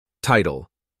Title: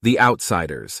 The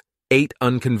Outsiders: 8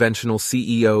 Unconventional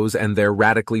CEOs and Their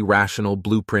Radically Rational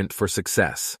Blueprint for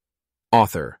Success.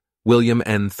 Author: William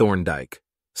N. Thorndike.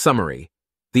 Summary: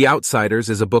 The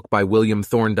Outsiders is a book by William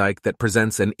Thorndike that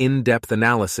presents an in-depth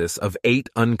analysis of 8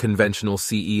 unconventional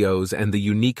CEOs and the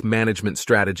unique management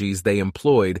strategies they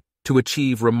employed to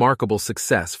achieve remarkable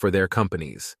success for their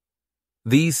companies.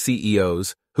 These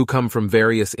CEOs, who come from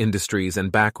various industries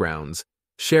and backgrounds,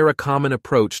 share a common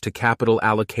approach to capital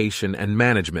allocation and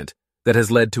management that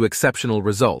has led to exceptional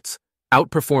results,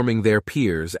 outperforming their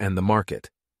peers and the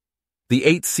market. The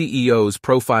 8 CEOs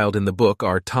profiled in the book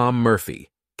are Tom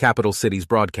Murphy, Capital Cities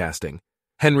Broadcasting;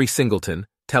 Henry Singleton,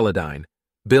 Teledyne;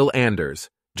 Bill Anders,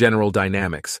 General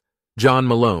Dynamics; John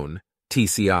Malone,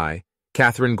 TCI;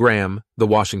 Katharine Graham, The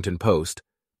Washington Post;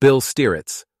 Bill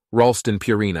Stieritz, Ralston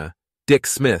Purina; Dick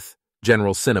Smith,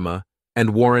 General Cinema;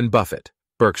 and Warren Buffett,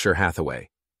 Berkshire Hathaway.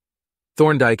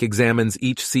 Thorndike examines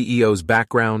each CEO's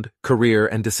background, career,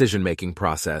 and decision-making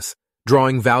process,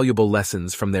 drawing valuable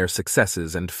lessons from their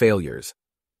successes and failures.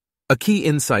 A key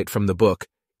insight from the book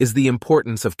is the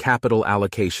importance of capital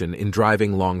allocation in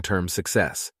driving long-term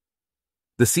success.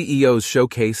 The CEOs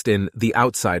showcased in The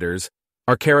Outsiders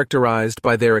are characterized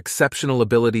by their exceptional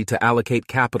ability to allocate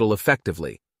capital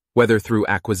effectively, whether through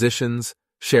acquisitions,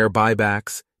 share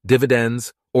buybacks,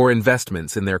 dividends, or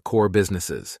investments in their core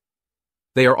businesses.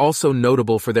 They are also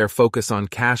notable for their focus on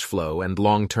cash flow and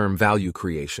long-term value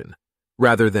creation,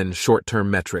 rather than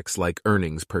short-term metrics like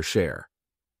earnings per share.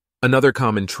 Another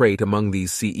common trait among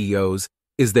these CEOs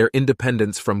is their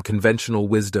independence from conventional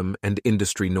wisdom and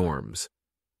industry norms.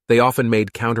 They often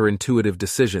made counterintuitive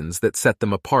decisions that set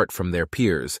them apart from their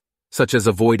peers, such as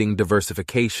avoiding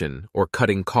diversification or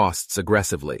cutting costs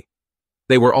aggressively.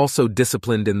 They were also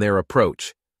disciplined in their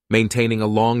approach, maintaining a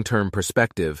long-term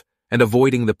perspective and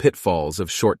avoiding the pitfalls of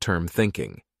short-term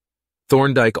thinking.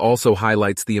 Thorndike also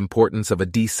highlights the importance of a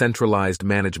decentralized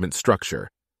management structure,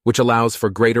 which allows for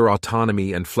greater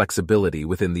autonomy and flexibility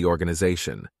within the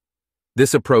organization.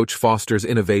 This approach fosters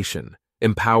innovation,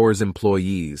 empowers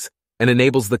employees, and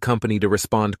enables the company to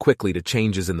respond quickly to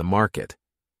changes in the market.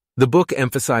 The book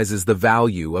emphasizes the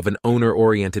value of an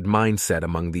owner-oriented mindset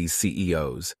among these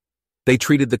CEOs. They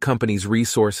treated the company's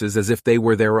resources as if they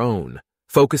were their own,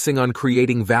 focusing on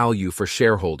creating value for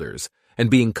shareholders and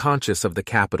being conscious of the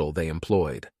capital they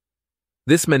employed.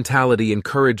 This mentality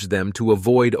encouraged them to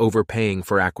avoid overpaying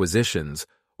for acquisitions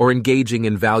or engaging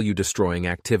in value-destroying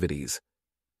activities.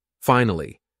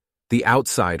 Finally, The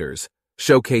Outsiders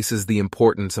showcases the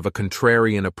importance of a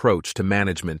contrarian approach to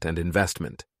management and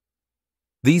investment.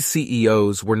 These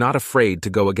CEOs were not afraid to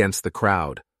go against the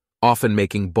crowd, often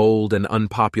making bold and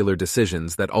unpopular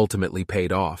decisions that ultimately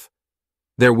paid off.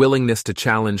 Their willingness to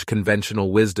challenge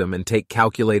conventional wisdom and take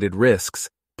calculated risks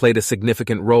played a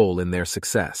significant role in their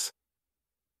success.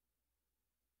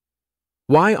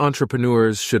 Why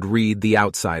entrepreneurs should read The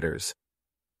Outsiders.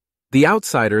 The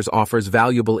Outsiders offers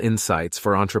valuable insights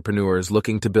for entrepreneurs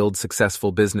looking to build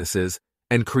successful businesses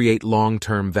and create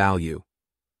long-term value.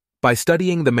 By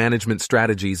studying the management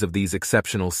strategies of these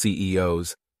exceptional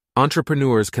CEOs,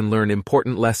 entrepreneurs can learn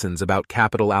important lessons about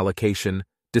capital allocation,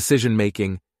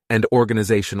 decision-making, and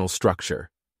organizational structure.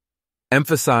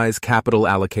 Emphasize capital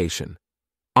allocation.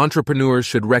 Entrepreneurs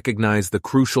should recognize the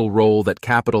crucial role that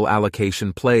capital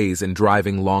allocation plays in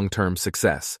driving long-term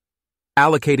success.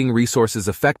 Allocating resources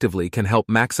effectively can help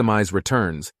maximize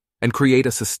returns and create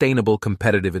a sustainable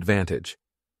competitive advantage.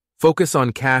 Focus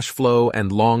on cash flow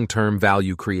and long-term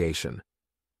value creation.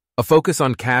 A focus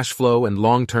on cash flow and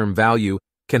long-term value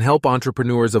can help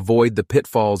entrepreneurs avoid the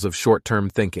pitfalls of short-term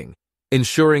thinking,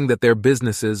 ensuring that their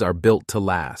businesses are built to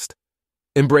last.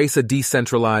 Embrace a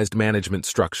decentralized management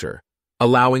structure.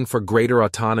 Allowing for greater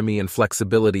autonomy and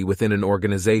flexibility within an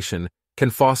organization can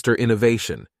foster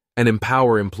innovation and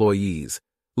empower employees,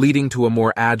 leading to a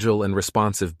more agile and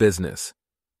responsive business.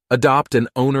 Adopt an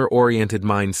owner-oriented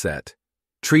mindset.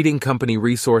 Treating company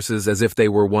resources as if they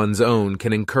were one's own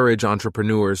can encourage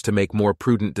entrepreneurs to make more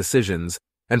prudent decisions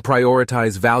and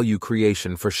prioritize value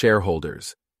creation for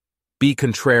shareholders. Be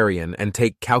contrarian and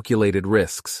take calculated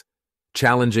risks.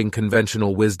 Challenging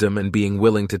conventional wisdom and being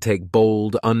willing to take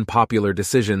bold, unpopular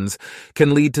decisions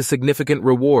can lead to significant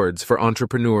rewards for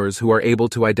entrepreneurs who are able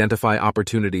to identify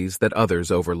opportunities that others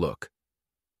overlook.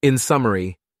 In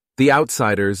summary, The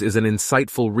Outsiders is an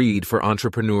insightful read for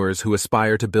entrepreneurs who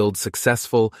aspire to build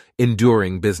successful,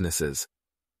 enduring businesses.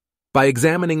 By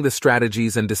examining the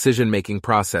strategies and decision-making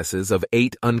processes of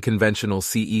 8 unconventional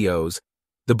CEOs,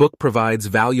 the book provides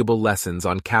valuable lessons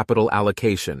on capital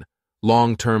allocation,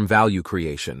 long-term value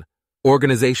creation,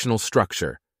 organizational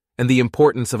structure, and the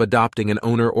importance of adopting an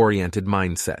owner-oriented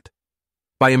mindset.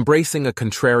 By embracing a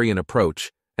contrarian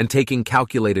approach and taking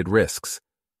calculated risks,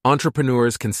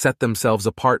 entrepreneurs can set themselves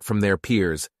apart from their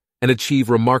peers and achieve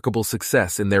remarkable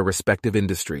success in their respective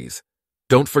industries.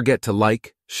 Don't forget to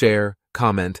like, share,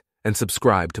 comment, and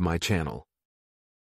subscribe to my channel.